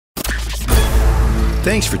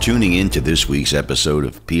Thanks for tuning in to this week's episode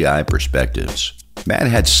of PI Perspectives. Matt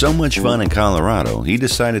had so much fun in Colorado, he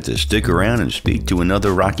decided to stick around and speak to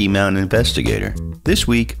another Rocky Mountain investigator. This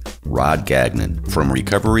week, Rod Gagnon from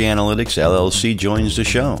Recovery Analytics LLC joins the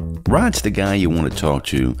show. Rod's the guy you want to talk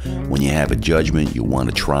to when you have a judgment you want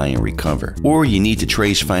to try and recover, or you need to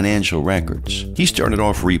trace financial records. He started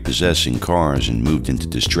off repossessing cars and moved into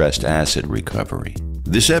distressed asset recovery.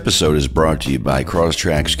 This episode is brought to you by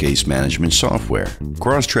Crosstracks Case Management Software.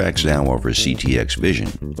 Crosstracks now offers CTX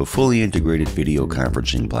Vision, a fully integrated video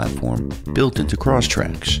conferencing platform built into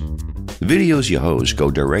Crosstracks. The videos you host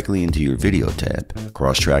go directly into your video tab.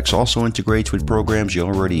 Crosstracks also integrates with programs you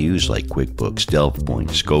already use like QuickBooks, DelvePoint,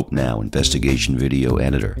 ScopeNow, Investigation Video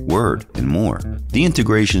Editor, Word, and more. The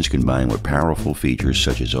integrations combined with powerful features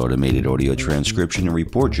such as automated audio transcription and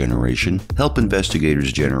report generation help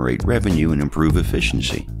investigators generate revenue and improve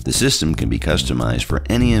efficiency. The system can be customized for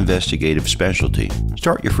any investigative specialty.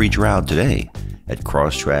 Start your free trial today at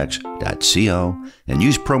crosstracks.co and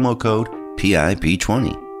use promo code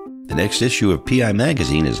PIP20. The next issue of PI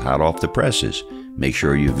Magazine is hot off the presses. Make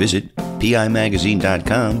sure you visit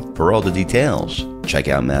PIMagazine.com for all the details. Check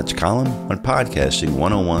out Matt's column on Podcasting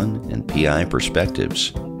 101 and PI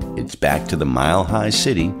Perspectives. It's back to the Mile High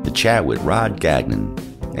City to chat with Rod Gagnon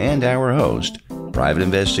and our host, private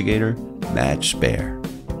investigator Matt Spare.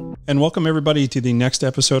 And welcome everybody to the next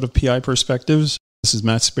episode of PI Perspectives. This is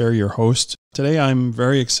Matt Spare, your host. Today I'm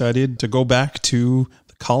very excited to go back to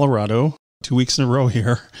Colorado 2 weeks in a row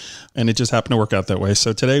here, and it just happened to work out that way.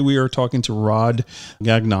 So today we are talking to Rod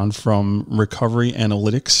Gagnon from Recovery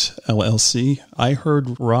Analytics LLC. I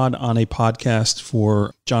heard Rod on a podcast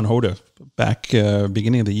for John Hoda back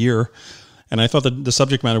beginning of the year, and I thought that the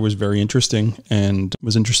subject matter was very interesting and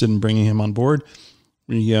was interested in bringing him on board.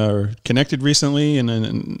 We connected recently, and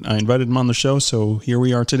I invited him on the show, so here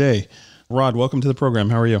we are today. Rod, welcome to the program.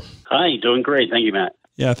 How are you? Hi, doing great. Thank you, Matt.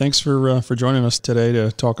 Yeah, thanks for joining us today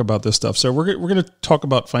to talk about this stuff. So we're going to talk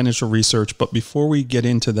about financial research, but before we get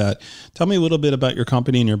into that, tell me a little bit about your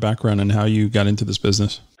company and your background and how you got into this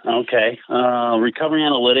business. Okay. Recovery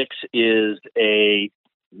Analytics is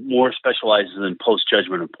more specializes in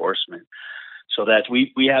post-judgment enforcement. So that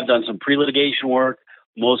we have done some pre-litigation work.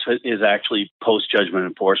 Most of it is actually post-judgment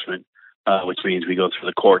enforcement, which means we go through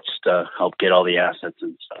the courts to help get all the assets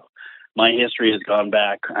and stuff. My history has gone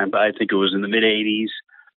back, I think it was in the mid-'80s.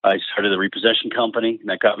 I started a repossession company, and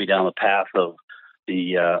that got me down the path of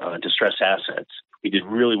the distressed assets. We did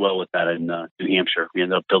really well with that in New Hampshire. We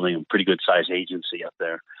ended up building a pretty good-sized agency up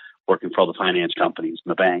there, working for all the finance companies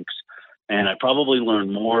and the banks. And I probably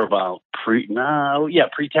learned more about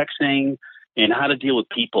pretexting and how to deal with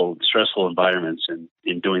people in stressful environments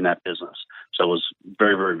in doing that business. So it was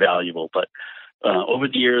very, very valuable. But over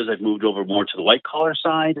the years, I've moved over more to the white-collar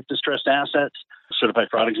side of distressed assets, certified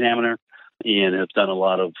fraud examiner, and have done a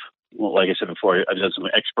lot of, well, like I said before, I've done some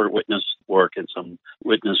expert witness work and some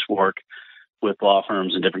witness work with law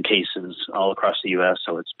firms in different cases all across the U.S.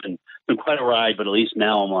 So it's been quite a ride, but at least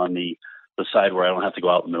now I'm on the side where I don't have to go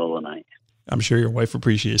out in the middle of the night. I'm sure your wife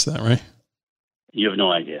appreciates that, right? You have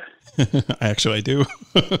no idea. Actually, I do.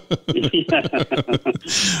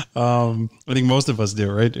 I think most of us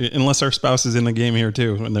do, right? Unless our spouse is in the game here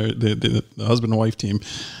too, when they're the husband and wife team.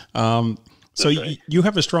 So right. You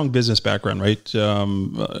have a strong business background, right?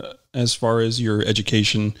 As far as your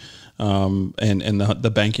education and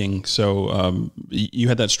the banking. So you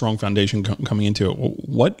had that strong foundation coming into it.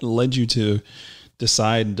 What led you to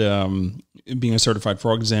decide being a certified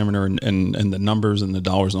fraud examiner and the numbers and the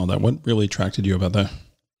dollars and all that? What really attracted you about that?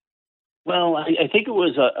 Well, I think it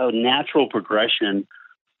was a natural progression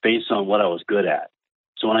based on what I was good at.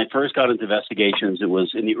 So when I first got into investigations, it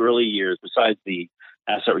was in the early years, besides the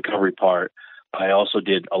asset recovery part, I also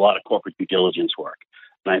did a lot of corporate due diligence work.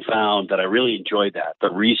 And I found that I really enjoyed that, the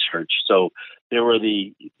research. So there were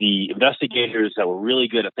the investigators that were really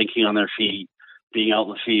good at thinking on their feet, being out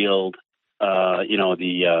in the field,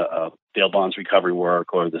 the bail bonds recovery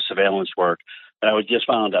work or the surveillance work. And I just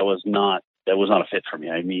found that was not a fit for me.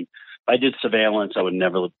 I mean, if I did surveillance, I would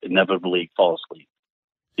inevitably fall asleep,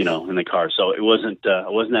 in the car. So I wasn't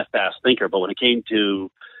that fast thinker. But when it came to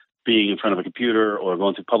being in front of a computer or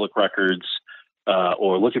going through public records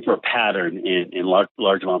or looking for a pattern in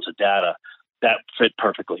large amounts of data, that fit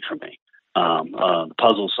perfectly for me. The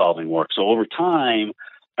puzzle solving work. So over time,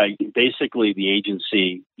 the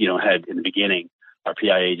agency, had in the beginning, our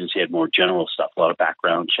PI agency had more general stuff, a lot of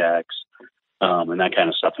background checks and that kind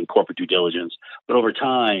of stuff and corporate due diligence. But over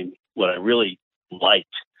time, what I really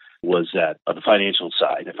liked was that the financial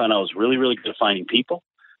side. I found I was really, really good at finding people,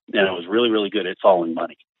 and I was really, really good at following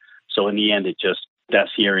money. So in the end, it just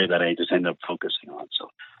that's the area that I just ended up focusing on. So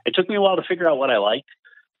it took me a while to figure out what I liked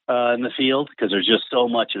in the field, because there's just so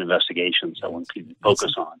much in investigations that one can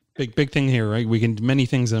focus on. Big thing here, right? Many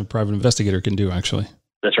things a private investigator can do, actually.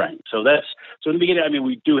 That's right. So in the beginning, I mean,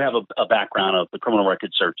 we do have a background of the criminal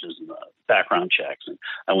record searches and the background checks, and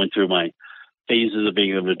I went through my phases of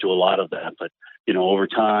being able to do a lot of that. But over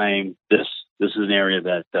time, this is an area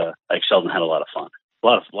that I excelled and had a lot of fun. A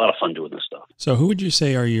lot of fun doing this stuff. So who would you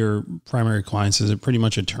say are your primary clients? Is it pretty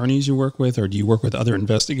much attorneys you work with, or do you work with other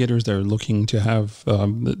investigators that are looking to have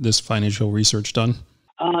this financial research done?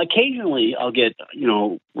 Occasionally, I'll get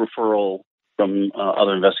referral from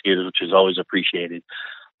other investigators, which is always appreciated.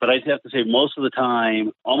 But I'd have to say most of the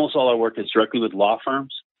time, almost all our work is directly with law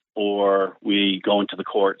firms, or we go into the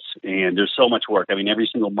courts, and there's so much work. I mean, every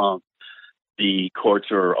single month, the courts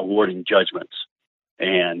are awarding judgments.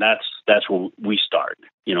 And that's where we start.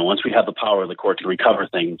 Once we have the power of the court to recover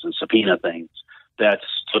things and subpoena things,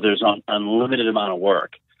 so there's an unlimited amount of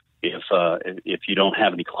work if you don't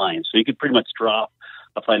have any clients. So you could pretty much drop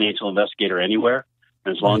a financial investigator anywhere,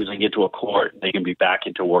 and as long as they get to a court, they can be back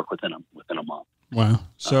into work within a month. Wow.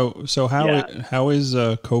 So how is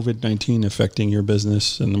COVID-19 affecting your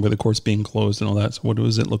business, and with the courts being closed and all that? So what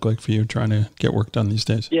does it look like for you trying to get work done these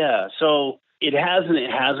days? Yeah. So it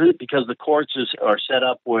hasn't, because the courts are set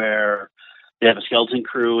up where they have a skeleton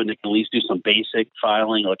crew and they can at least do some basic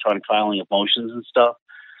filing, electronic filing of motions and stuff.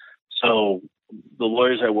 So the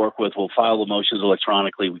lawyers I work with will file the motions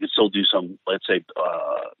electronically. We can still do some, let's say,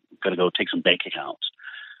 going to go take some bank accounts.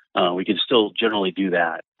 We can still generally do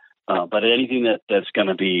that. But anything that's going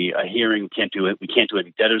to be a hearing, we can't do it. We can't do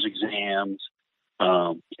any debtors exams.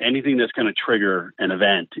 Anything that's going to trigger an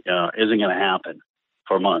event isn't going to happen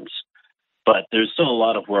for months. But there's still a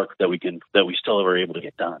lot of work that we still are able to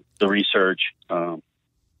get done. The research, the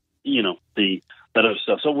other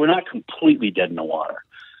stuff. So we're not completely dead in the water.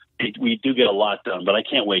 We do get a lot done, but I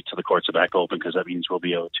can't wait till the courts are back open, because that means we'll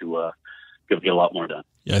be able to get a lot more done.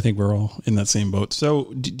 Yeah, I think we're all in that same boat. So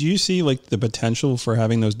do you see like the potential for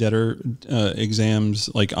having those debtor exams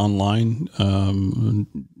like online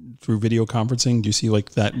through video conferencing? Do you see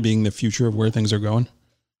like that being the future of where things are going?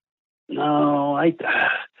 No, I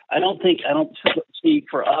don't see.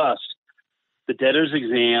 For us, the debtor's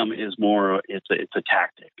exam is more, it's a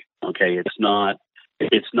tactic. Okay. It's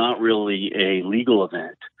not really a legal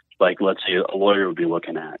event like, let's say, a lawyer would be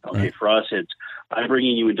looking at. Okay. Right. For us, I'm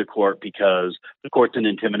bringing you into court because the court's an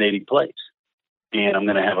intimidating place, and I'm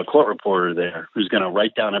going to have a court reporter there who's going to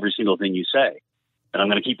write down every single thing you say. And I'm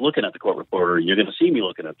going to keep looking at the court reporter, and you're going to see me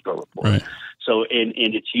looking at the court reporter. Right. So, and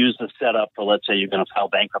it's used as setup for, let's say, you're going to file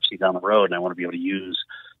bankruptcy down the road, and I want to be able to use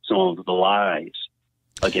some of the lies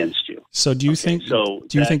against you. So do you think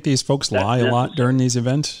these folks lie a lot during these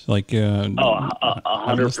events? Like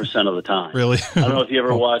 100% of the time. Really? I don't know if you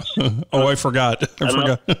ever watched. I forgot.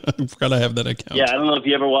 I forgot I have that account. Yeah, I don't know if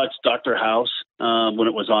you ever watched Dr. House when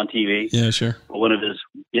it was on TV. Yeah, sure. One of his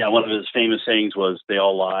famous sayings was, "They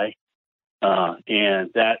all lie,"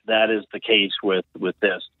 and that is the case with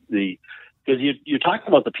this. Because you're talking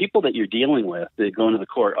about the people that you're dealing with that go into the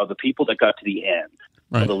court are the people that got to the end.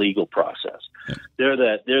 Right. Of the legal process. Yeah. They're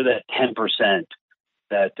that 10%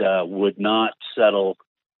 that would not settle,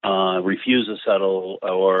 refuse to settle,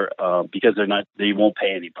 or because they won't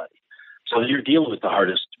pay anybody. So you're dealing with the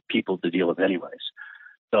hardest people to deal with anyways.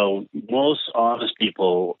 So most honest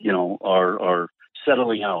people, are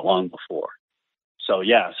settling out long before. So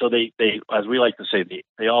yeah, so they as we like to say,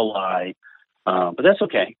 they all lie, but that's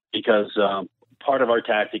okay, because part of our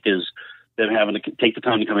tactic is them having to take the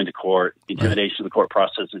time to come into court, intimidation of the court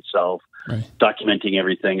process itself, right. Documenting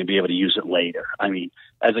everything and be able to use it later. I mean,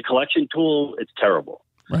 as a collection tool, it's terrible.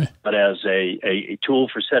 Right. But as a tool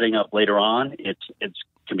for setting up later on, it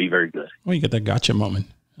can be very good. Well, you get that gotcha moment.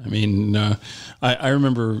 I mean, I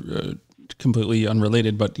remember completely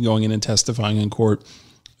unrelated, but going in and testifying in court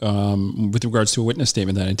with regards to a witness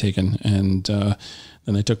statement that I'd taken. And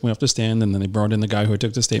then they took me off the stand, and then they brought in the guy who I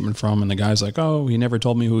took the statement from. And the guy's like, "Oh, he never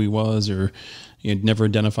told me who he was, or he had never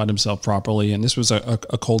identified himself properly." And this was a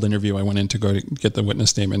cold interview. I went in to go to get the witness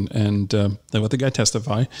statement, and they let the guy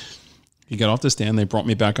testify. He got off the stand. They brought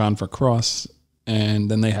me back on for cross. And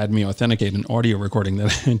then they had me authenticate an audio recording that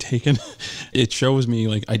I had taken. It shows me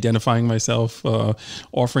like identifying myself,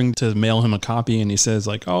 offering to mail him a copy. And he says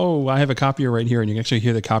like, "Oh, I have a copier right here." And you can actually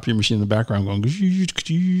hear the copier machine in the background going,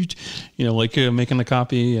 making the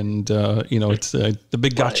copy. And, it's the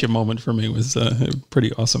big gotcha moment for me was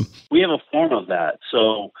pretty awesome. We have a form of that.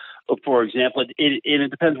 So, for example, it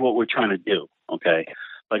depends what we're trying to do. Okay.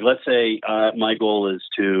 Like, let's say my goal is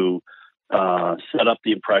to set up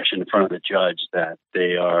the impression in front of the judge that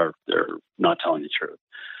they're not telling the truth.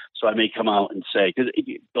 So I may come out and say, because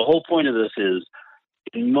the whole point of this is,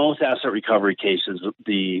 in most asset recovery cases,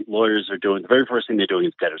 the lawyers are doing, the very first thing they're doing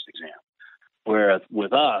is debtor's exam. Whereas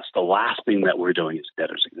with us, the last thing that we're doing is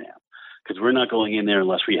debtor's exam, because we're not going in there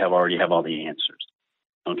unless we already have all the answers.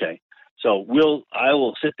 Okay, so I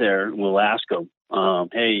will sit there and we'll ask them,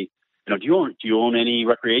 hey, do you own any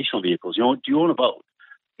recreational vehicles? Do you own a boat?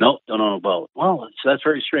 No, don't own a boat. Well, that's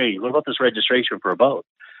very strange. What about this registration for a boat?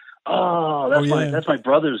 Oh, that's my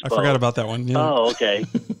brother's boat. I forgot about that one. Yeah. Oh, okay.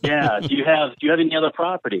 Yeah. Do you have any other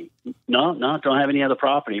property? No, don't have any other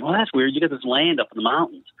property. Well, that's weird. You got this land up in the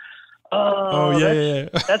mountains. Oh, yeah.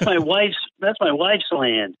 That's my wife's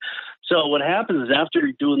land. So what happens is,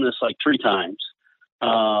 after doing this like 3 times,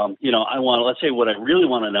 let's say what I really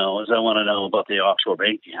want to know is, I want to know about the offshore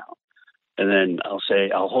bank account. And then I'll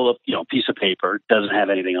hold up, a piece of paper, doesn't have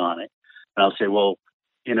anything on it. And I'll say, well,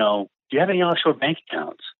 do you have any offshore bank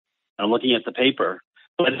accounts? And I'm looking at the paper.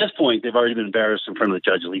 But at this point, they've already been embarrassed in front of the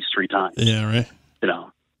judge at least 3 times. Yeah, right.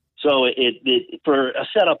 So it for a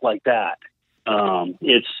setup like that,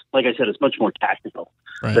 it's, like I said, it's much more tactical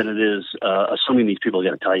than it is assuming these people are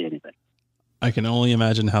going to tell you anything. I can only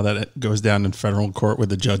imagine how that goes down in federal court with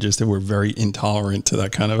the judges that were very intolerant to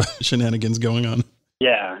that kind of shenanigans going on.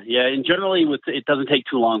 Yeah. And generally, it doesn't take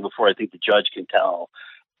too long before I think the judge can tell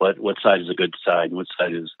what side is a good side and what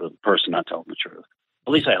side is the person not telling the truth.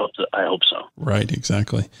 At least I hope so. Right,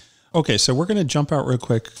 exactly. Okay, so we're going to jump out real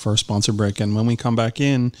quick for a sponsor break. And when we come back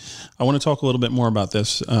in, I want to talk a little bit more about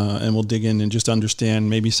this, and we'll dig in and just understand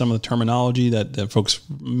maybe some of the terminology that folks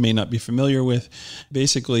may not be familiar with.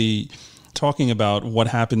 Basically, talking about what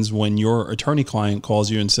happens when your attorney client calls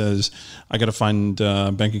you and says, I got to find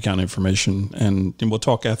bank account information. And we'll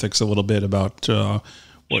talk ethics a little bit about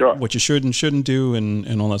what you should and shouldn't do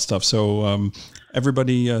and all that stuff. So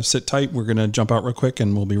everybody sit tight. We're going to jump out real quick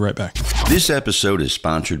and we'll be right back. This episode is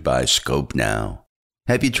sponsored by Scope Now.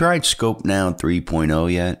 Have you tried Scope Now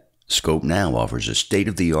 3.0 yet? Scope Now offers a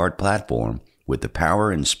state-of-the-art platform with the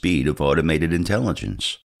power and speed of automated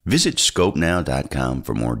intelligence. Visit scopenow.com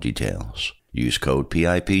for more details. Use code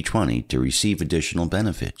PIP20 to receive additional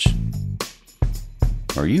benefits.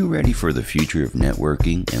 Are you ready for the future of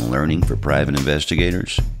networking and learning for private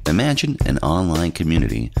investigators? Imagine an online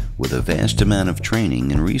community with a vast amount of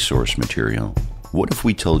training and resource material. What if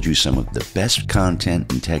we told you some of the best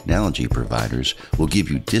content and technology providers will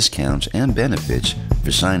give you discounts and benefits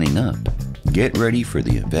for signing up? Get ready for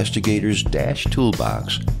the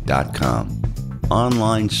investigators-toolbox.com.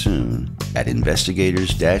 Online soon at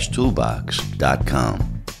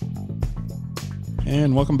investigators-toolbox.com.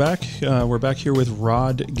 And welcome back. We're back here with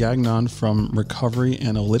Rod Gagnon from Recovery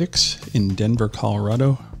Analytics in Denver,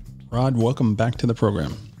 Colorado. Rod, welcome back to the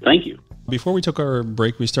program. Thank you. Before we took our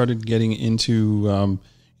break, we started getting into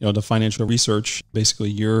the financial research, basically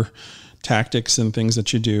your tactics and things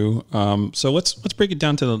that you do. So let's break it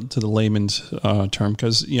down to the layman's term,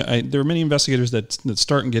 because there are many investigators that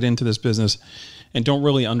start and get into this business and don't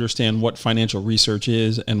really understand what financial research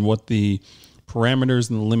is and what the parameters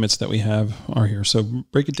and the limits that we have are here. So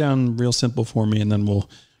break it down real simple for me, and then we'll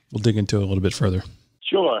dig into it a little bit further.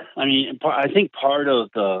 Sure. I mean, I think part of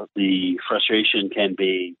the frustration can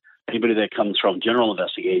be anybody that comes from general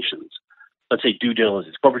investigations. Let's say due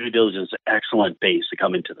diligence, corporate due diligence is an excellent base to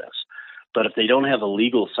come into this. But if they don't have the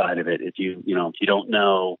legal side of it, if you don't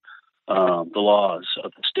know the laws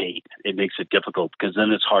of the state, it makes it difficult, because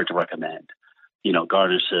then it's hard to recommend.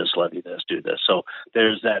 Garnish this, levy this, do this. So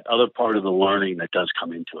there's that other part of the learning that does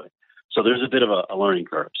come into it. So there's a bit of a learning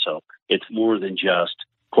curve. So it's more than just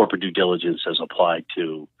corporate due diligence as applied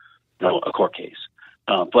to a court case.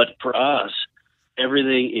 But for us,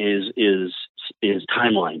 everything is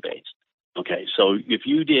timeline based. Okay, so if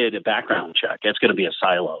you did a background check, that's going to be a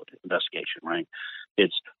siloed investigation, right?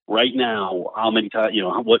 It's right now, how many times,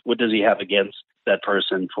 what does he have against that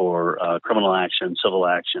person for criminal action, civil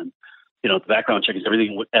action? The background check is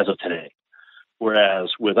everything as of today.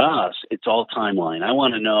 Whereas with us, it's all timeline. I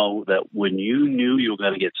want to know that when you knew you were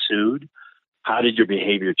going to get sued, how did your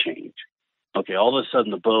behavior change? Okay, all of a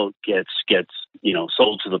sudden the boat gets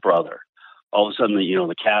sold to the brother. All of a sudden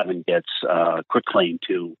the cabin gets quick claim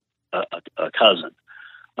to a cousin.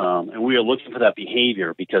 And we are looking for that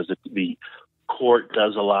behavior, because the court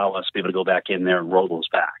does allow us to be able to go back in there and roll those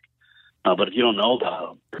back. But if you don't know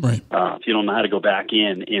about them, right. If you don't know how to go back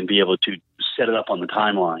in and be able to set it up on the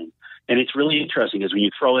timeline, and it's really interesting, because when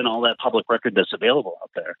you throw in all that public record that's available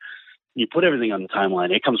out there, you put everything on the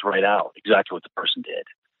timeline, it comes right out exactly what the person did.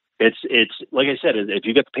 It's like I said, if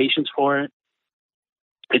you get the patience for it,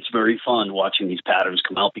 it's very fun watching these patterns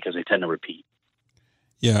come out because they tend to repeat.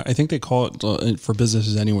 Yeah, I think they call it for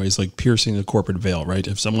businesses anyways, like piercing the corporate veil, right?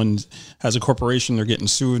 If someone has a corporation, they're getting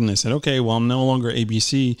sued and they said, okay, well, I'm no longer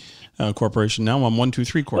ABC corporation. Now I'm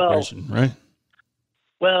 123 corporation, right?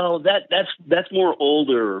 Well, that's more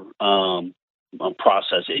older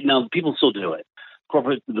process. Now, people still do it.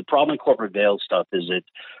 The problem in corporate veil stuff is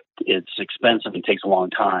it's expensive and takes a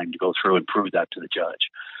long time to go through and prove that to the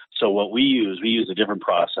judge. So what we use a different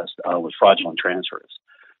process with fraudulent transfers.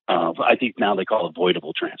 I think now they call it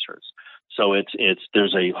voidable transfers. So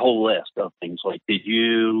there's a whole list of things like, did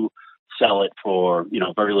you sell it for,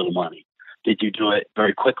 very little money? Did you do it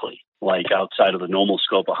very quickly, like outside of the normal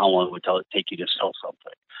scope of how long it would take you to sell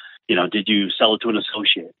something? Did you sell it to an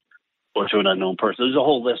associate or to an unknown person? There's a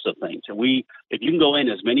whole list of things. And if you can go in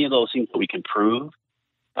as many of those things that we can prove,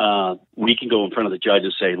 we can go in front of the judge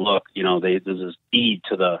and say, look, there's this deed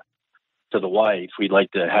to the wife. We'd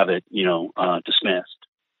like to have it, dismissed.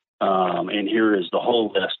 And here is the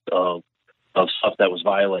whole list of stuff that was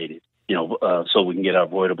violated, so we can get our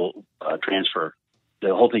voidable transfer,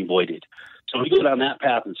 the whole thing voided. So we go down that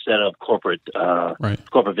path instead of corporate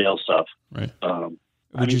veil stuff. Right. Some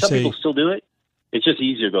people still do it. It's just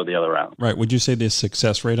easier to go the other route. Right. Would you say the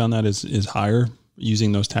success rate on that is higher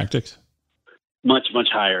using those tactics? Much, much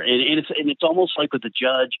higher. And it's almost like with the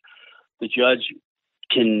judge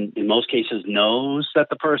can, in most cases, knows that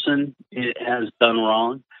the person has done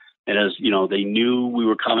wrong. And as they knew we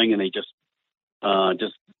were coming, and they just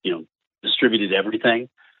distributed everything,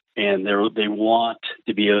 and they want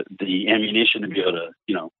to be the ammunition to be able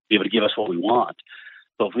to give us what we want.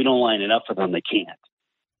 But if we don't line it up for them, they can't.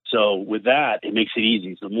 So with that, it makes it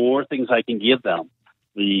easy. So the more things I can give them,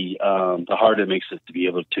 the harder it makes it to be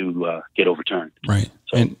able to get overturned. Right.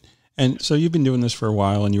 So, and so you've been doing this for a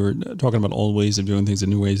while, and you were talking about old ways of doing things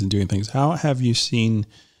and new ways of doing things. How have you seen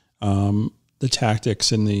the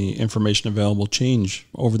tactics and the information available change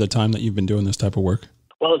over the time that you've been doing this type of work?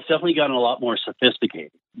 Well, it's definitely gotten a lot more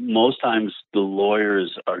sophisticated. Most times the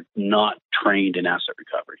lawyers are not trained in asset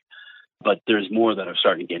recovery, but there's more that are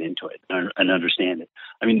starting to get into it and understand it.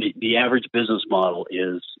 I mean, the average business model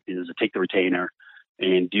is to take the retainer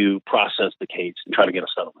and process the case and try to get a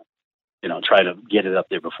settlement. Try to get it up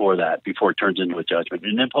there before it turns into a judgment.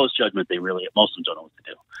 And then post-judgment, most of them don't know what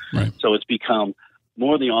to do. Right. So it's become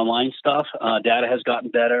more of the online stuff. Data has gotten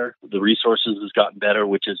better. The resources has gotten better,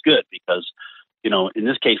 which is good because, in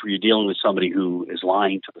this case where you're dealing with somebody who is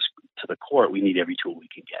lying to the court, we need every tool we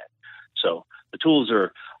can get. So the tools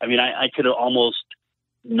are, I could almost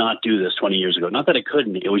not do this 20 years ago. Not that I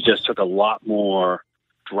couldn't. It was just took a lot more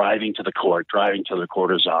driving to the court, driving to the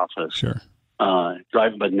recorder's office. Sure.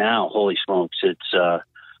 But now, holy smokes, it's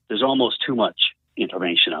there's almost too much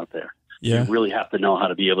information out there. Yeah. You really have to know how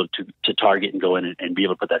to be able to target and go in and be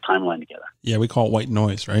able to put that timeline together. Yeah, we call it white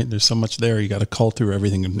noise, right? There's so much there. You got to cull through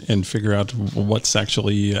everything and figure out what's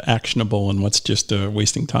actually actionable and what's just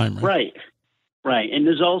wasting time, right? Right. And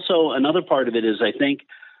there's also another part of it is I think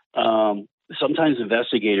sometimes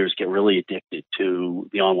investigators get really addicted to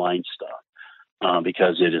the online stuff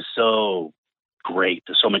because it is so great.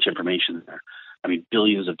 There's so much information there.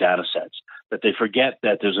 Billions of data sets that they forget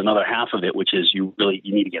that there's another half of it, which is you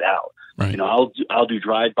need to get out. Right. I'll do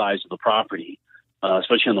drive-bys of the property,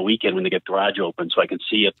 especially on the weekend when they get the garage open, so I can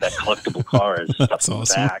see if that collectible car has stuff in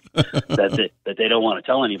the back that they don't want to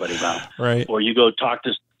tell anybody about. Right. Or you go talk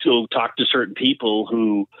to certain people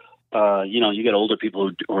who, you get older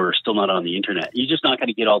people who are still not on the internet. You're just not going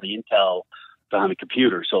to get all the intel behind a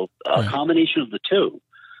computer. So a combination of the two,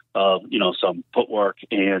 some footwork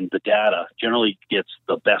and the data generally gets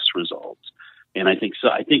the best results. And I think so.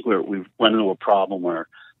 I think we've run into a problem where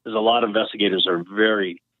there's a lot of investigators are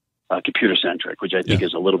very computer centric, which I think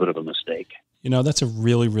is a little bit of a mistake. That's a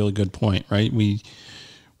really, really good point, right? We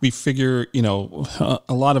figure, a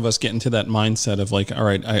lot of us get into that mindset of like, all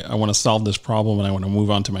right, I want to solve this problem and I want to move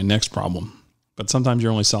on to my next problem. But sometimes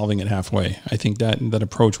you're only solving it halfway. I think that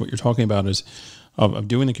approach, what you're talking about is of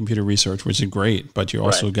doing the computer research, which is great, but you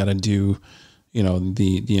also got to do,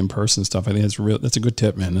 the in-person stuff. I think that's a good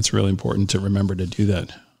tip, man. That's really important to remember to do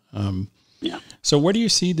that. So where do you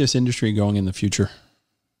see this industry going in the future?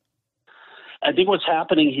 I think what's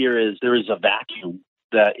happening here is there is a vacuum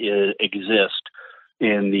that exists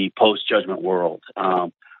in the post-judgment world,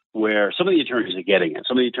 where some of the attorneys are getting it.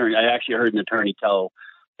 I actually heard an attorney tell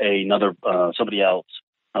another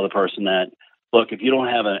person that, look, if you don't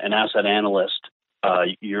have an asset analyst,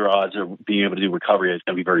 your odds of being able to do recovery is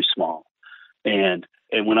going to be very small. And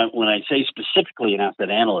when I say specifically an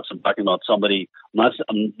asset analyst, I'm talking about somebody. I'm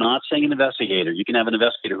not saying an investigator. You can have an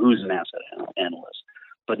investigator who's an asset analyst,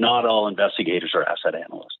 but not all investigators are asset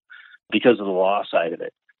analysts because of the law side of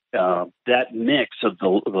it. That mix of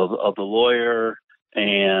the lawyer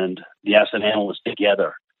and the asset analyst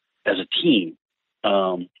together as a team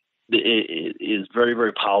is very,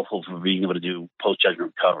 very powerful for being able to do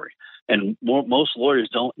post-judgment recovery. And most lawyers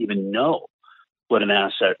don't even know what an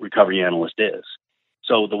asset recovery analyst is.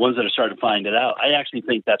 So the ones that are starting to find it out, I actually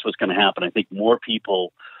think that's what's going to happen. I think more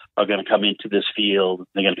people are going to come into this field.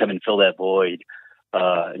 They're going to come and fill that void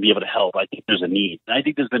and be able to help. I think there's a need. And I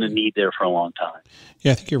think there's been a need there for a long time.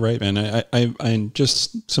 Yeah, I think you're right, man. I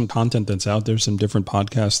just some content that's out there, some different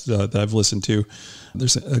podcasts that I've listened to.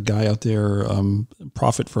 There's a guy out there,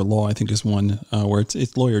 Profit for Law, I think is one, where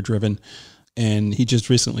it's lawyer driven. And he just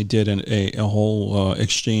recently did a whole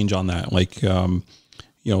exchange on that, like,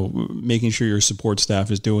 making sure your support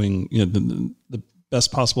staff is doing the best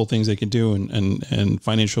possible things they can do, and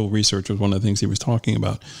financial research was one of the things he was talking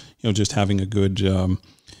about. Just having a good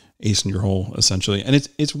ace in your hole, essentially. And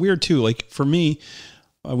it's weird too. Like for me,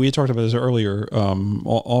 we had talked about this earlier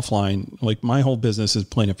offline. Like my whole business is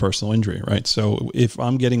plaintiff personal injury, right? So if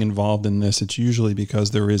I'm getting involved in this, it's usually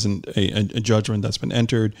because there isn't a judgment that's been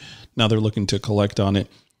entered. Now they're looking to collect on it.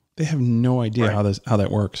 They have no idea right. how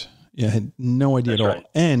that works. Yeah, I had no idea That's at all. Right.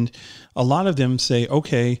 And a lot of them say,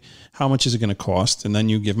 okay, how much is it going to cost? And then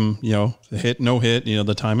you give them, the hit, no hit,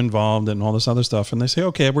 the time involved and all this other stuff. And they say,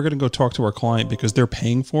 okay, we're going to go talk to our client because they're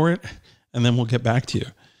paying for it. And then we'll get back to you.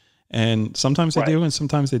 And sometimes they do, and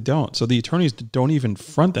sometimes they don't. So the attorneys don't even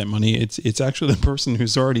front that money. It's actually the person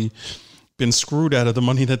who's already been screwed out of the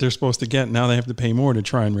money that they're supposed to get. Now they have to pay more to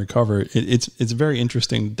try and recover. It's a very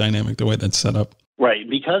interesting dynamic, the way that's set up. Right.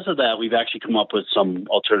 Because of that, we've actually come up with some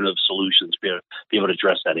alternative solutions to be able to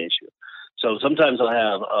address that issue. So sometimes I'll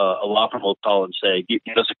have a law firm will call and say,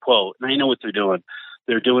 give us a quote. And I know what they're doing.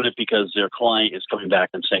 They're doing it because their client is coming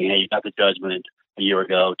back and saying, hey, you got the judgment a year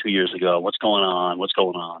ago, 2 years ago. What's going on? What's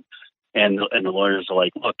going on? And the lawyers are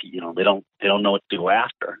like, look, they don't know what to do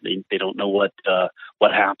after. They don't know what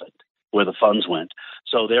happened, where the funds went.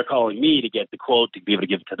 So they're calling me to get the quote to be able to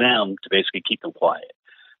give it to them to basically keep them quiet.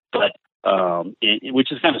 But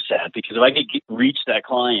which is kind of sad, because if I could reach that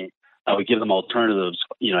client, I would give them alternatives.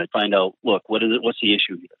 I'd find out, look, what is it? What's the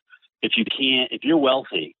issue here? If you're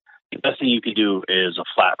wealthy, the best thing you can do is a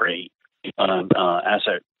flat rate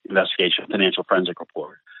asset investigation, financial forensic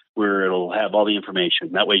report, where it'll have all the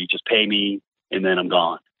information. That way you just pay me and then I'm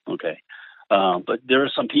gone. Okay. But there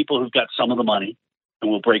are some people who've got some of the money,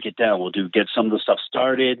 and we'll break it down. We'll get some of the stuff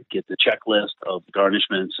started, get the checklist of the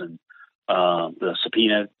garnishments and the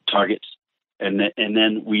subpoena targets, and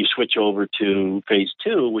then we switch over to phase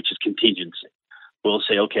 2, which is contingency. We'll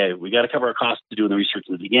say, okay, we got to cover our costs to do the research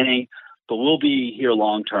in the beginning, but we'll be here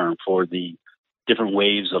long term for the different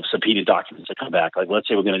waves of subpoena documents that come back. Like, let's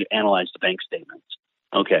say we're going to analyze the bank statements,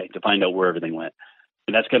 okay, to find out where everything went,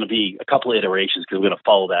 and that's going to be a couple of iterations because we're going to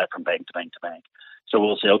follow that from bank to bank to bank. So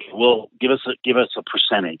we'll say, okay, well, give us a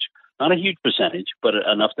percentage, not a huge percentage, but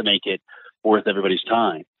enough to make it worth everybody's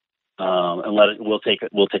time. And we'll take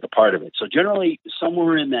a part of it. So generally,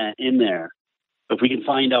 somewhere in there, if we can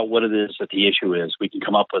find out what it is that the issue is, we can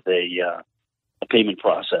come up with a payment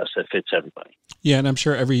process that fits everybody. Yeah, and I'm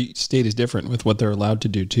sure every state is different with what they're allowed to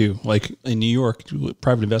do too. Like in New York,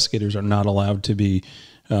 private investigators are not allowed to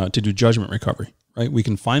do judgment recovery. Right? We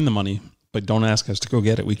can find the money, but don't ask us to go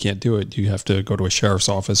get it. We can't do it. You have to go to a sheriff's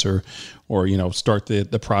office or start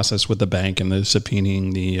the process with the bank and the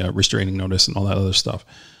subpoenaing, the restraining notice, and all that other stuff.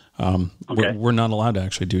 Okay. We're not allowed to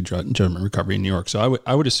actually do judgment recovery in New York. So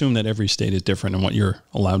I would assume that every state is different in what you're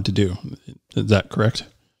allowed to do. Is that correct?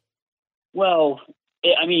 Well,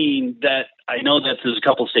 I mean, that I know that there's a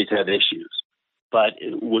couple of states that have issues, but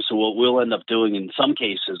so what we'll end up doing in some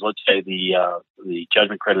cases, let's say the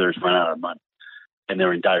judgment creditors run out of money and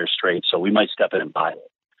they're in dire straits, so we might step in and buy it.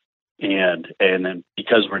 And then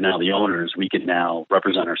because we're now the owners, we can now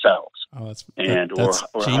represent ourselves. Oh, that's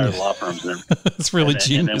or hire law firms. That's really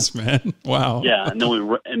genius, man. Wow. Yeah, and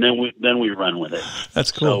then we run with it.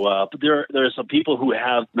 That's cool. So, but there are some people who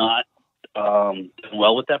have not done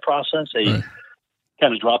well with that process. They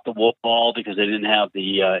kind of dropped the ball because they didn't have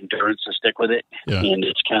the endurance to stick with it, and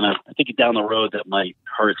it's kind of, I think, down the road that might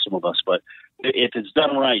hurt some of us. But if it's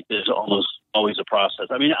done right, there's almost always a process.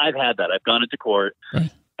 I mean, I've had that. I've gone into court. Right.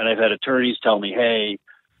 And I've had attorneys tell me, hey,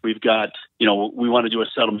 we've got, we want to do a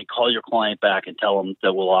settlement. Call your client back and tell them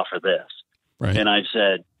that we'll offer this. Right. And I've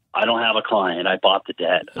said, I don't have a client. I bought the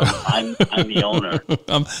debt. I'm the owner.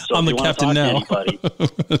 I'm the captain now. Anybody,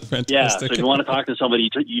 yeah. So if you want to talk to somebody,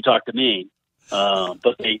 you talk to me.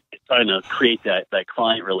 But they're trying to create that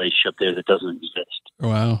client relationship there that doesn't exist.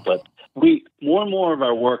 Wow. But more and more of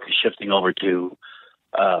our work is shifting over to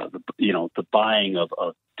the buying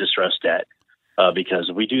of distressed debt, because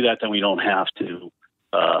if we do that, then we don't have to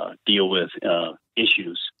deal with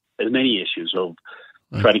many issues of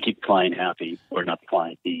trying to keep the client happy, or not the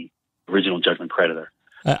client, the original judgment creditor.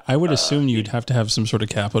 I would assume you'd have to have some sort of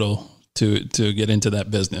capital to get into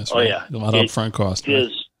that business. Right? Oh yeah, a lot of upfront costs.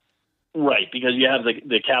 Right, because you have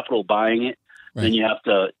the capital buying it, then you have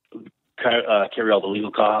to carry all the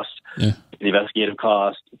legal costs, the investigative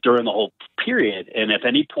costs during the whole period. And if at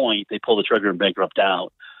any point they pull the trigger and bankrupt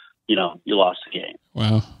out, you lost the game.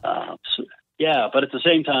 Wow. But at the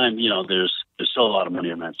same time, there's still a lot of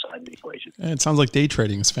money on that side of the equation. It sounds like day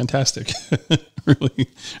trading is fantastic.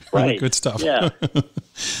 really good stuff. Yeah.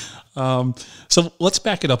 So let's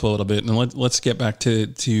back it up a little bit, and let's get back to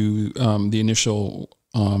the initial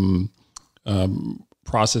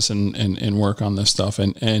process and work on this stuff.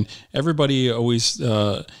 And everybody always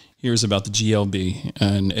hears about the GLB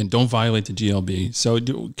and don't violate the GLB. So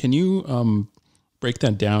can you break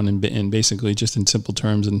that down and basically just in simple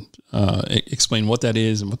terms and explain what that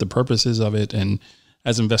is and what the purpose is of it, and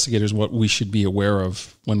as investigators, what we should be aware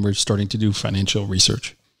of when we're starting to do financial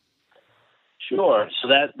research? Sure. So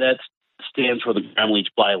that stands for the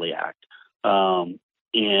Gramm-Leach-Bliley Act.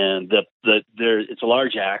 And it's a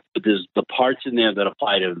large act, but there's the parts in there that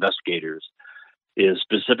apply to investigators is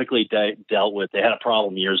specifically dealt with. They had a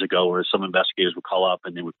problem years ago where some investigators would call up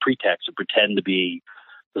and they would pretext and pretend to be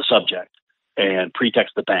the subject and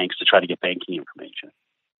pretext the banks to try to get banking information.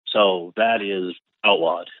 So that is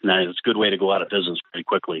outlawed. And it's a good way to go out of business pretty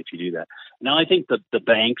quickly if you do that. Now, I think the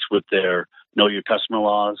banks with their know your customer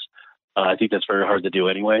laws, I think that's very hard to do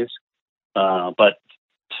anyways. But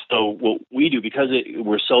so what we do, because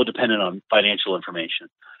we're so dependent on financial information,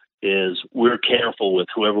 is we're careful with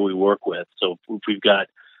whoever we work with. So if we've got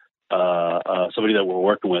somebody that we're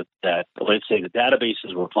working with that, let's say the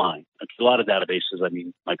databases were fine. A lot of databases, I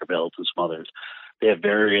mean, Microbilt and some others, they have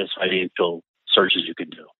various financial searches you can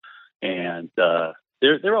do. And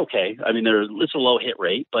they're okay. I mean, it's a low hit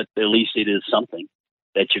rate, but at least it is something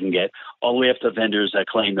that you can get, all the way up to vendors that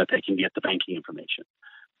claim that they can get the banking information.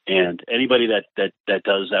 And anybody that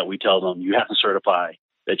does that, we tell them you have to certify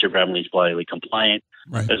that you're Gramm-Leach-Bliley compliant,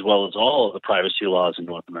 as well as all of the privacy laws in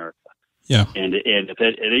North America. Yeah. And if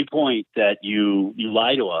at any point that you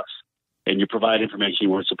lie to us and you provide information you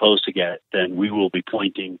weren't supposed to get, then we will be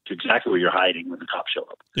pointing to exactly where you're hiding when the cops show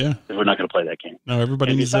up. Yeah. Because we're not going to play that game. No,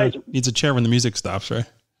 everybody needs a chair when the music stops, right?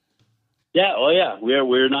 Yeah. Oh, yeah.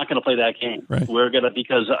 We're not going to play that game. Right. We're going to,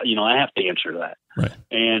 because, I have to answer that. Right.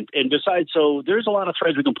 And besides, so there's a lot of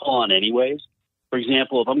threads we can pull on anyways. For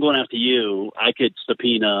example, if I'm going after you, I could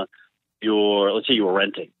subpoena let's say you were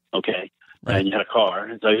renting, okay? Right. And you had a car.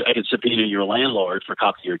 So I could subpoena your landlord for a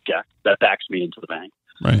copy of your check. That backs me into the bank.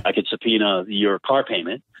 Right. I could subpoena your car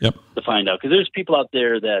payment to find out. Because there's people out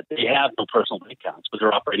there that they have no personal bank accounts, but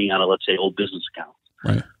they're operating out of, let's say, old business accounts.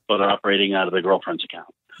 Right. But they're operating out of their girlfriend's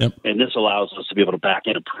account. Yep. And this allows us to be able to back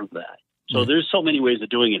in and prove that. So there's so many ways of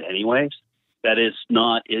doing it anyways that it's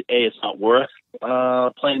not worth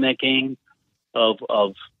playing that game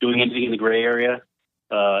of doing anything in the gray area.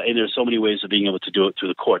 And there's so many ways of being able to do it through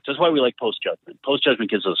the courts. That's why we like post-judgment. Post-judgment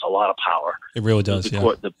gives us a lot of power. It really does, There's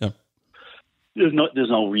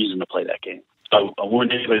no reason to play that game. So I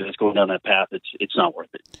warn anybody that's going down that path, it's not worth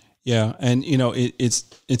it. Yeah, and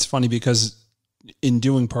it's funny because in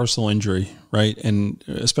doing personal injury, right, and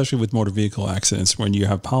especially with motor vehicle accidents, when you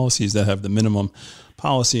have policies that have the minimum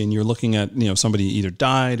policy and you're looking at, somebody either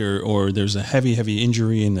died or there's a heavy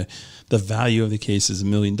injury and the value of the case is $1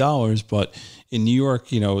 million. But in New York,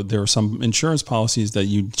 there are some insurance policies that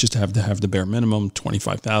you just have to have the bare minimum,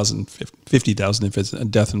 $25,000, $50,000 if it's a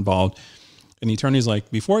death involved. And the attorney's like,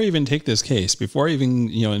 before I even take this case, before I even,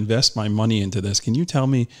 invest my money into this, can you tell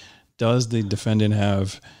me, does the defendant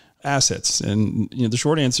have assets? And the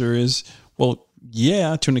short answer is, well,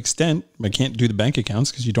 yeah, to an extent. I can't do the bank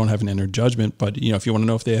accounts because you don't have an entered judgment. But if you want to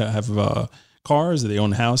know if they have cars, do they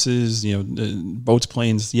own houses, boats,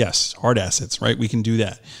 planes, yes, hard assets, right? We can do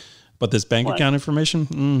that. But this bank account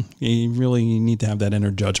information, you really need to have that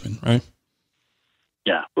entered judgment, right?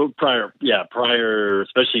 Yeah, prior,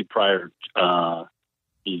 especially prior.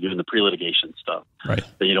 You're doing the pre-litigation stuff, right?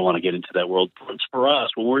 That you don't want to get into that world. For us,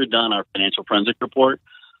 when we're done our financial forensic report,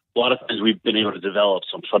 a lot of times we've been able to develop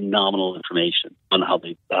some phenomenal information on how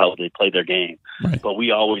they play their game. Right. But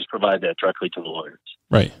we always provide that directly to the lawyers,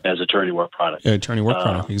 right? As attorney work product. Yeah, attorney work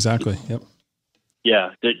product, exactly. Yep. Yeah,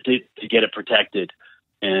 to get it protected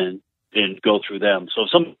and go through them. So if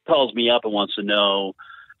someone calls me up and wants to know,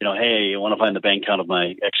 hey, I want to find the bank account of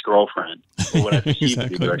my ex-girlfriend, or what I perceive to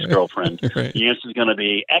be their ex-girlfriend. Right. The answer is going to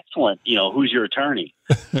be, excellent. Who's your attorney?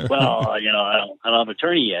 Well, I don't have an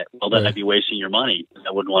attorney yet. Well, then I'd be wasting your money.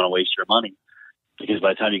 I wouldn't want to waste your money, because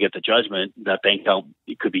by the time you get the judgment, that bank account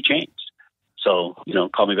could be changed. So,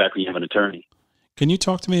 call me back when you have an attorney. Can you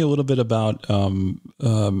talk to me a little bit about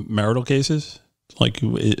marital cases? Like,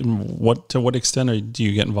 to what extent do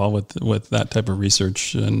you get involved with that type of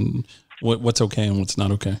research, and what's okay and what's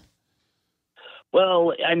not okay?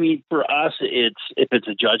 Well, I mean, for us, if it's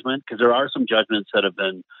a judgment, because there are some judgments that have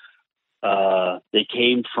been, they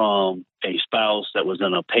came from a spouse that was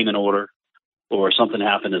in a payment order, or something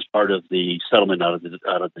happened as part of the settlement out of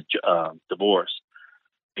the divorce.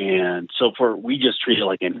 And so we just treat it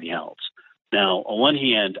like anything else. Now, on one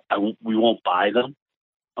hand, we won't buy them,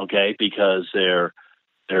 okay, because they're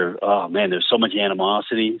oh man, there's so much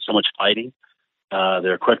animosity, so much fighting.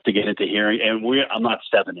 They're quick to get into hearing, and I'm not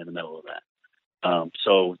stepping in the middle of that.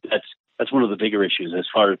 So that's one of the bigger issues as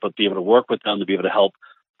far as be able to work with them, to be able to help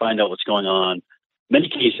find out what's going on. Many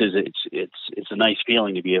cases, it's a nice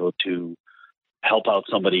feeling to be able to help out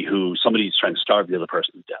somebody's trying to starve the other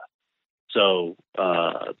person to death. So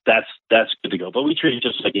that's good to go. But we treat it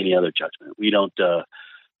just like any other judgment. We don't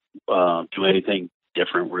do anything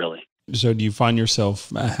different, really. So do you find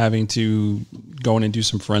yourself having to go in and do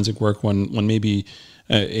some forensic work when maybe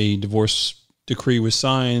a divorce decree was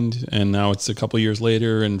signed and now it's a couple of years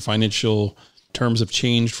later and financial terms have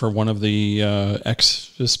changed for one of the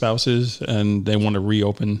ex-spouses and they want to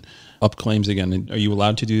reopen up claims again? Are you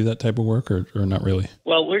allowed to do that type of work or not really?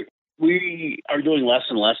 Well, we are doing less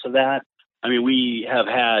and less of that. I mean, we have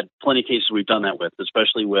had plenty of cases we've done that with,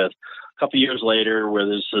 especially with a couple of years later where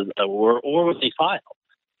there's or when they file,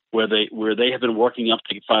 where they have been working up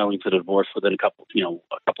to filing for the divorce within a couple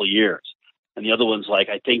of years. And the other ones, like,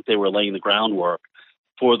 I think they were laying the groundwork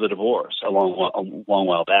for the divorce a long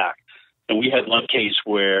while back. And we had one case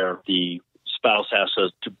where the spouse asked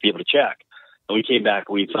us to be able to check. And we came back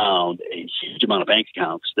and we found a huge amount of bank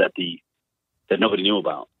accounts that nobody knew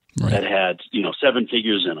about, right, that had, 7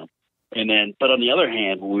 figures in them. And then, but on the other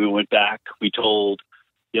hand, when we went back, we told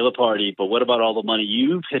the other party, but what about all the money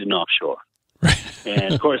you've hidden offshore? Right.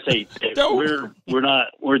 And of course,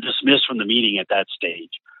 we're dismissed from the meeting at that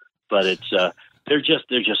stage. But it's they're just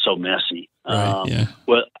so messy. Right, yeah.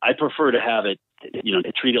 Well, I prefer to have it,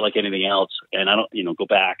 to treat it like anything else, and I don't, go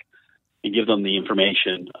back and give them the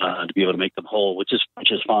information to be able to make them whole, which is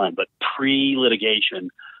fine. But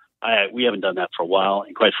pre-litigation, we haven't done that for a while,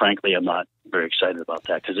 and quite frankly, I'm not very excited about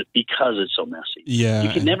that because it's so messy. Yeah, you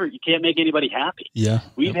can't make anybody happy. Yeah,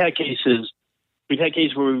 we've had cases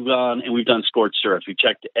where we've gone and we've done scorched earth. We've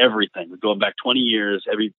checked everything. We're going back 20 years,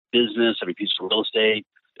 every business, every piece of real estate,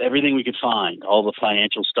 everything we could find, all the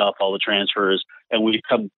financial stuff, all the transfers, and we've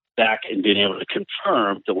come back and been able to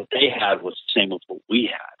confirm that what they had was the same as what we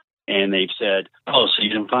had. And they've said, "Oh, so you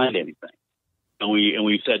didn't find anything?" And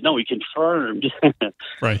we said, "No, we confirmed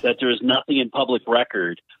right, that there is nothing in public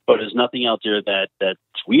record, but there's nothing out there that's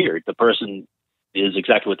weird. The person is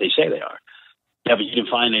exactly what they say they are. Yeah, but you didn't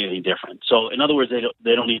find anything different." So, in other words,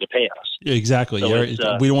 they don't need to pay us. Exactly.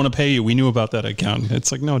 So we don't want to pay you. We knew about that account.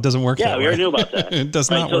 It's like, no, it doesn't work. Yeah, that we way. already knew about that. It does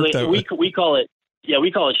not work that way. We call it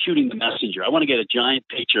shooting the messenger. I want to get a giant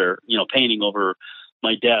picture, painting over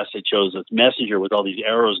my desk that shows a messenger with all these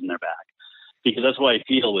arrows in their back, because that's why I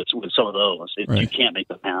feel with some of those. Right. You can't make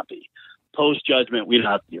them happy. Post judgment, we don't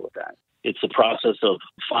have to deal with that. It's the process of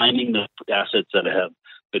finding the assets that have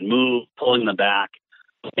been moved, pulling them back,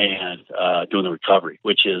 and doing the recovery,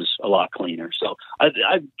 which is a lot cleaner. So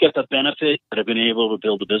I get the benefit that I've been able to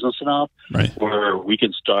build a business enough right, where we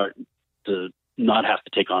can start to not have to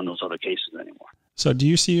take on those other cases anymore. So do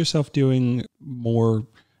you see yourself doing more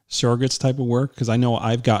surrogates type of work? Because I know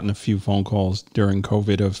I've gotten a few phone calls during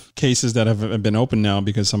COVID of cases that have been open now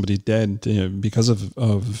because somebody's dead because of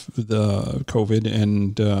the COVID,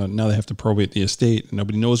 and now they have to probate the estate.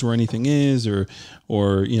 Nobody knows where anything is, or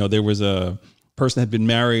there was a person had been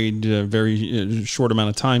married a very short amount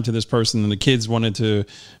of time to this person, and the kids wanted to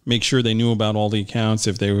make sure they knew about all the accounts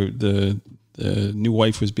if they were the new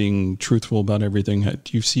wife was being truthful about everything.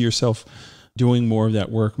 Do you see yourself doing more of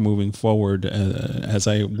that work moving forward? As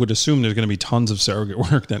I would assume there's going to be tons of surrogate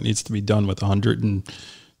work that needs to be done with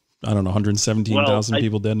 117,000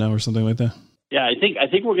 people dead now or something like that. Yeah, I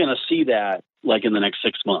think we're going to see that like in the next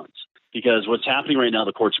 6 months, because what's happening right now,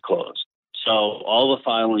 the courts are closed. So all the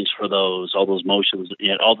filings for all those motions,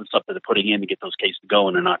 all the stuff that they're putting in to get those cases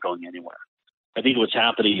going are not going anywhere. I think what's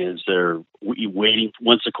happening is they're waiting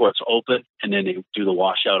once the courts open and then they do the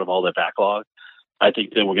washout of all their backlog. I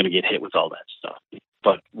think then we're going to get hit with all that stuff.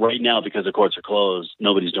 But right now, because the courts are closed,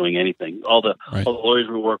 nobody's doing anything. All the lawyers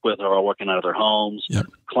we work with are all working out of their homes. Yep.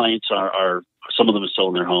 Clients are some of them are still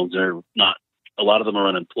in their homes. They're not. A lot of them are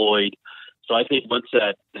unemployed. So I think once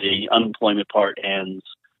the unemployment part ends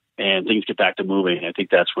and things get back to moving, I think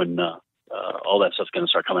that's when all that stuff's going to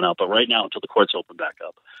start coming out. But right now, until the courts open back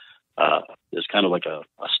up, there's kind of like a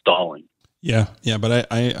stalling. Yeah. But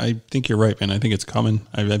I think you're right, man. I think it's coming.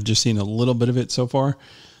 I've just seen a little bit of it so far.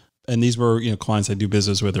 And these were, clients I do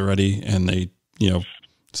business with already, and they,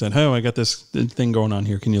 said, "Oh, I got this thing going on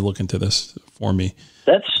here. Can you look into this for me?"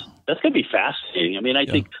 That's going to be fascinating. I mean, I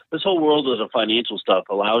think this whole world of the financial stuff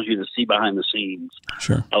allows you to see behind the scenes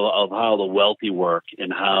of how the wealthy work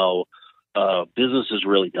and how business is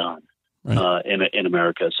really done in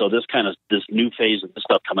America. So this new phase of this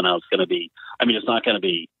stuff coming out is going to be. I mean, it's not going to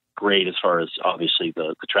be great as far as obviously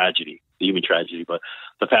the tragedy, the human tragedy, but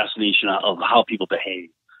the fascination of how people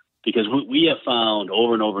behave. Because we have found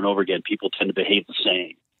over and over and over again, people tend to behave the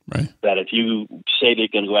same. Right. That if you say they're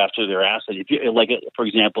going to go after their asset, if you for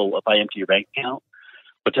example, if I empty your bank account,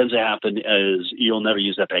 what tends to happen is you'll never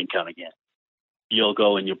use that bank account again. You'll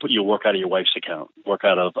go and you'll work out of your wife's account, work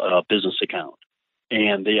out of a business account,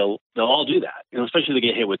 and they'll all do that. Especially if they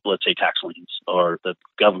get hit with, let's say, tax liens or the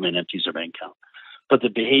government empties their bank account. But the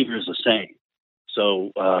behavior is the same.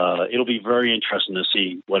 So it'll be very interesting to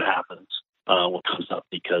see what happens. What comes up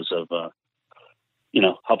because of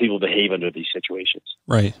how people behave under these situations.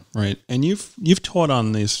 Right. And you've taught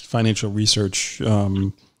on this financial research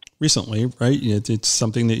recently, right? It's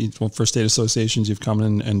something that for state associations you've come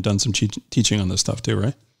in and done some teaching on this stuff too,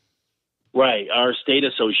 right? Right. Our state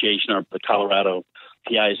association, the Colorado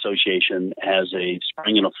PI Association, has a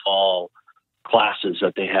spring and a fall classes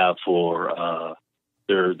that they have for.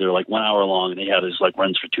 They're like 1 hour long, and they have this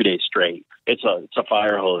runs for 2 days straight. It's a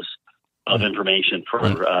fire hose of information for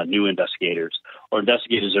new investigators or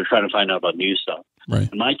investigators that are trying to find out about new stuff. Right.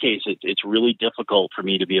 In my case, it's really difficult for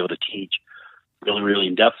me to be able to teach really, really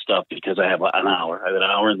in-depth stuff because I have an hour. I have an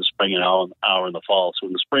hour in the spring and an hour in the fall. So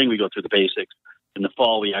in the spring, we go through the basics. In the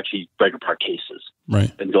fall, we actually break apart cases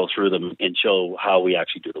and go through them and show how we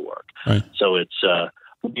actually do the work. Right. So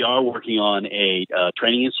we are working on a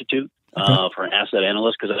training institute for an asset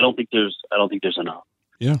analyst because I don't think there's enough.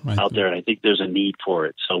 Out there, and I think there's a need for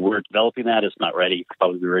it. So we're developing that. It's not ready.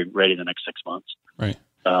 Probably be ready in the next 6 months. Right.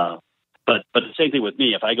 But the same thing with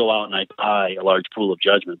me. If I go out and I buy a large pool of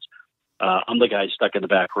judgments, I'm the guy stuck in the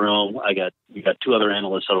back room. We got 2 other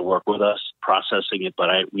analysts that'll work with us processing it, but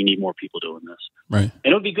we need more people doing this. Right. And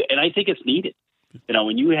it'll be good. And I think it's needed.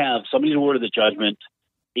 When you have somebody's awarded the judgment,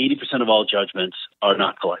 80% of all judgments are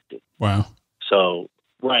not collected. Wow. So.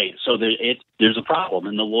 Right. So there's a problem.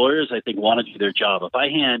 And the lawyers, I think, want to do their job. If I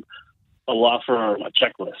hand a law firm a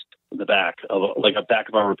checklist in the back of a back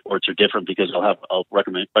of our reports are different because I'll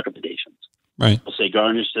recommend recommendations. Right. I'll say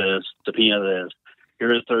garnish this, subpoena this.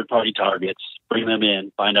 Here are third-party targets. Bring them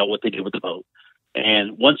in. Find out what they did with the vote.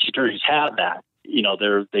 And once attorneys have that,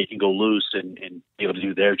 they can go loose and be able to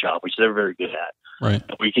do their job, which they're very good at. Right.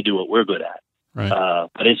 And we can do what we're good at. Right.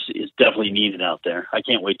 But it's definitely needed out there. I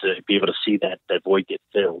can't wait to be able to see that void get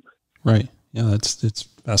filled. Right. Yeah, it's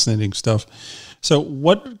fascinating stuff. So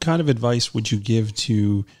what kind of advice would you give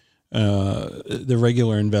to the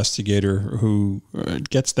regular investigator who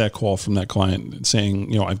gets that call from that client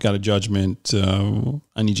saying, I've got a judgment,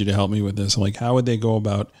 I need you to help me with this? Like, how would they go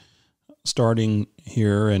about starting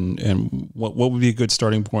here, and what would be a good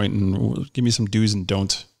starting point, and give me some do's and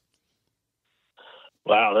don'ts?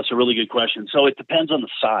 Wow, that's a really good question. So it depends on the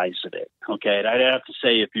size of it. Okay. And I'd have to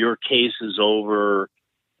say if your case is over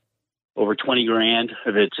 20 grand,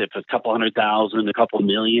 if it's a couple $100,000, a couple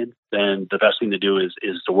million, then the best thing to do is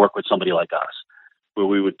to work with somebody like us, where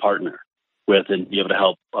we would partner with and be able to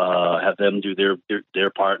help have them do their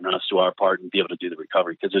part and us do our part and be able to do the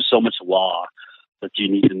recovery. Because there's so much law that you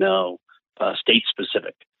need to know, state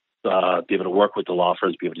specific, be able to work with the law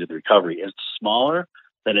firms, be able to do the recovery. It's smaller,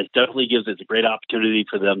 then it definitely gives it a great opportunity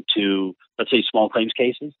for them to, let's say, small claims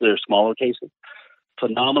cases. They're smaller cases.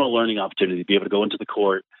 Phenomenal learning opportunity to be able to go into the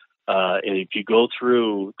court. And if you go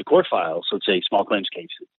through the court files, let's say small claims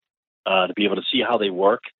cases, to be able to see how they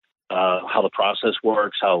work, how the process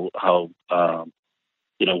works, how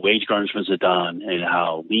wage garnishments are done and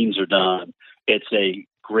how liens are done. It's a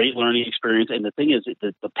great learning experience. And the thing is,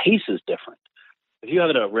 the pace is different. If you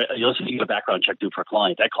have let's say you get a background check due for a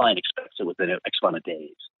client, that client expects it within X amount of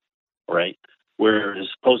days, right? Whereas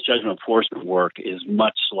post-judgment enforcement work is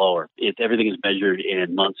much slower. Everything is measured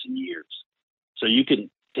in months and years. So you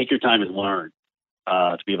can take your time and learn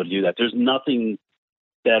to be able to do that. There's nothing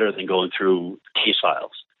better than going through case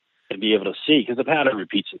files and be able to see, because the pattern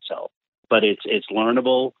repeats itself. but it's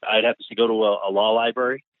learnable. I'd have to go to a law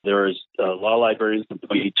library. There's law libraries that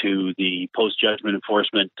point you to the post-judgment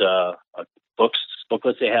enforcement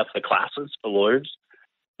booklets they have for the classes for lawyers,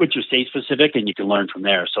 which are state-specific, and you can learn from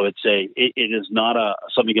there. So it is not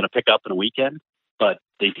something you're going to pick up in a weekend, but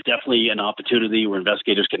it's definitely an opportunity where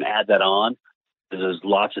investigators can add that on. There's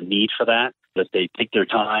lots of need for that they take their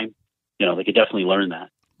time. They could definitely learn that.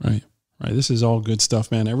 Right. This is all good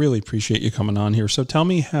stuff, man. I really appreciate you coming on here. So tell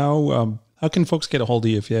me how can folks get a hold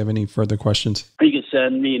of you if you have any further questions? You can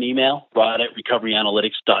send me an email,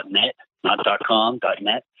 rod@recoveryanalytics.net, not .com,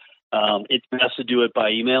 .net. It's best to do it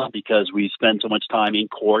by email because we spend so much time in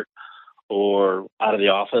court or out of the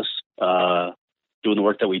office doing the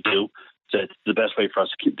work that we do. So it's the best way for us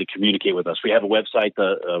to communicate with us. We have a website,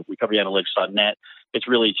 the recoveryanalytics.net. It's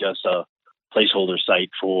really just a placeholder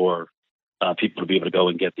site for people to be able to go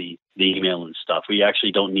and get the email and stuff. We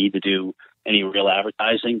actually don't need to do any real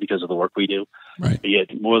advertising because of the work we do. Right. We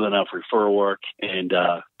get more than enough referral work and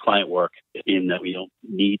client work in that we don't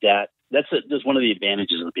need that. That's one of the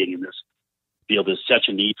advantages of being in this field. There's such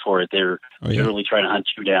a need for it. They're generally trying to hunt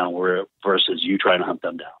you down versus you trying to hunt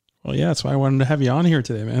them down. Well, yeah, that's why I wanted to have you on here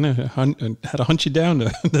today, man. I had to hunt you down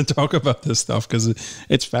to talk about this stuff because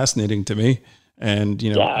it's fascinating to me. And,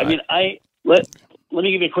 let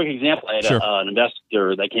me give you a quick example. I had an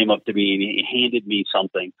investor that came up to me and he handed me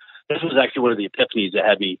something. This was actually one of the epiphanies that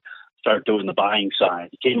had me start doing the buying side.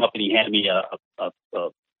 He came up and he handed me a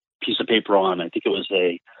piece of paper on, I think it was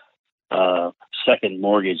a second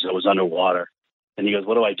mortgage that was underwater. And he goes,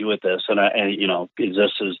 "What do I do with this?" And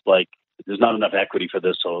this is like, there's not enough equity for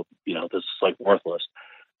this. So, this is like worthless.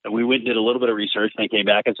 And we went and did a little bit of research and they came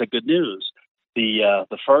back and said, good news. The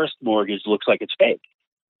first mortgage looks like it's fake,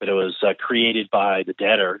 but it was created by the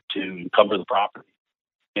debtor to encumber the property.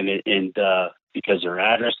 And because their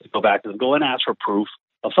address, they go back to them, go and ask for proof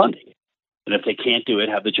of funding. And if they can't do it,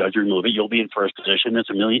 have the judge remove it. You'll be in first position. It's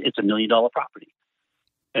 $1 million property.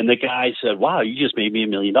 And the guy said, "Wow, you just made me $1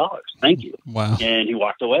 million. Thank you." Wow. And he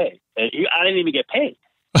walked away. And I didn't even get paid.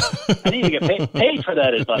 I didn't even get paid for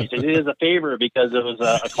that advice. It is a favor because it was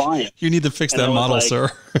a client. You need to fix that model, sir.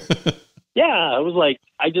 Yeah, it was like,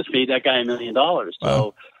 I just made that guy $1 million.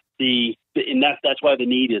 So that's why the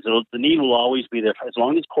need is. The need will always be there. As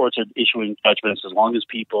long as courts are issuing judgments, as long as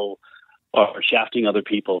people are shafting other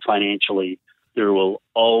people financially, there will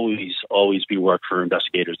always be work for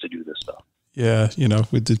investigators to do this stuff. Yeah,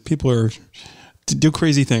 people are to do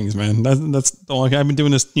crazy things, man. That's all. I've been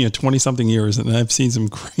doing this, 20 something years, and I've seen some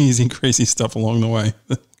crazy stuff along the way.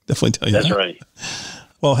 Definitely tell you that's that. Right.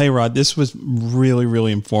 Well, hey, Rod, this was really,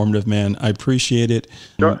 really informative, man. I appreciate it.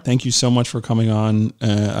 Sure. Thank you so much for coming on.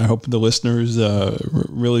 I hope the listeners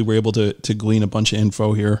really were able to glean a bunch of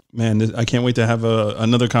info here. Man, I can't wait to have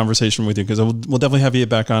another conversation with you because we'll definitely have you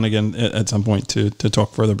back on again at some point to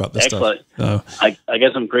talk further about this stuff. Excellent. I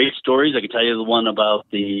got some great stories. I can tell you the one about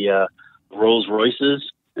the Rolls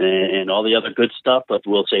Royces and all the other good stuff, but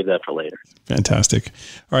we'll save that for later. Fantastic.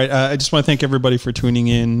 All right. I just want to thank everybody for tuning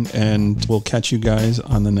in, and we'll catch you guys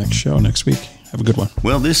on the next show next week. Have a good one.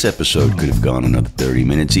 Well, this episode could have gone another 30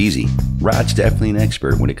 minutes easy. Rod's definitely an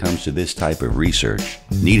expert when it comes to this type of research.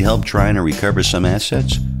 Need help trying to recover some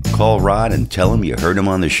assets? Call Rod and tell him you heard him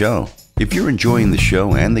on the show. If you're enjoying the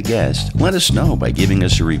show and the guest, let us know by giving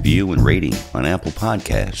us a review and rating on Apple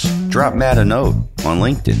Podcasts. Drop Matt a note on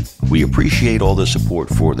LinkedIn. We appreciate all the support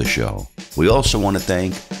for the show. We also want to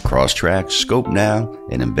thank Crosstrack, Scope Now,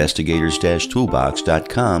 and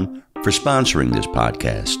investigators-toolbox.com for sponsoring this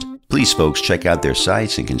podcast. Please, folks, check out their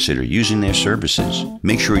sites and consider using their services.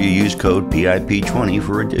 Make sure you use code PIP20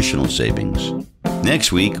 for additional savings.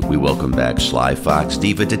 Next week, we welcome back Sly Fox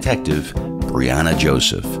Diva Detective Brianna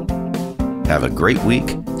Joseph. Have a great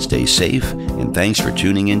week, stay safe, and thanks for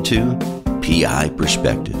tuning into PI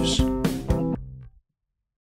Perspectives.